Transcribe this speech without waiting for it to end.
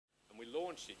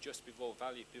launched it just before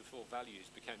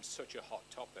values became such a hot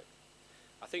topic.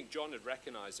 I think John had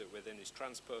recognised it within his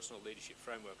transpersonal leadership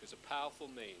framework as a powerful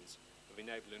means of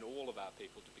enabling all of our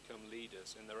people to become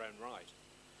leaders in their own right.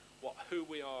 Who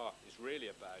we are is really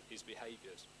about is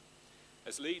behaviours.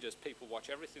 As leaders, people watch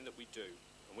everything that we do,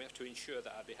 and we have to ensure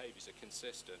that our behaviours are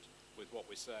consistent with what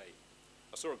we say.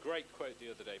 I saw a great quote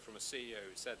the other day from a CEO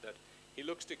who said that he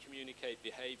looks to communicate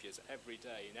behaviours every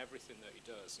day in everything that he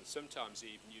does, and sometimes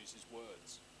he even uses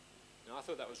words. Now, I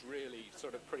thought that was really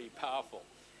sort of pretty powerful.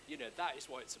 You know, that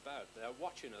is what it's about. They're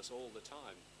watching us all the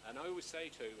time. And I always say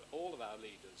to all of our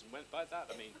leaders, and by that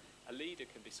I mean a leader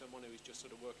can be someone who is just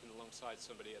sort of working alongside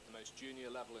somebody at the most junior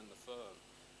level in the firm,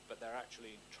 but they're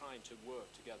actually trying to work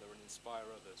together and inspire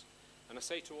others. And I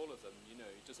say to all of them, you know,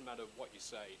 it doesn't matter what you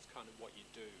say, it's kind of what you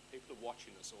do. People are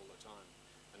watching us all the time.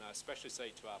 And I especially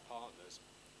say to our partners,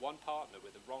 one partner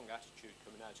with the wrong attitude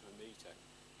coming out of a meeting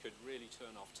could really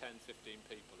turn off 10, 15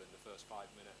 people in the first 5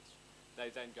 minutes.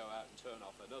 They then go out and turn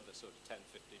off another sort of 10,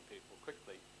 15 people.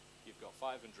 Quickly, you've got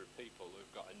 500 people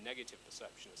who've got a negative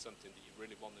perception of something that you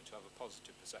really want them to have a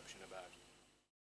positive perception about.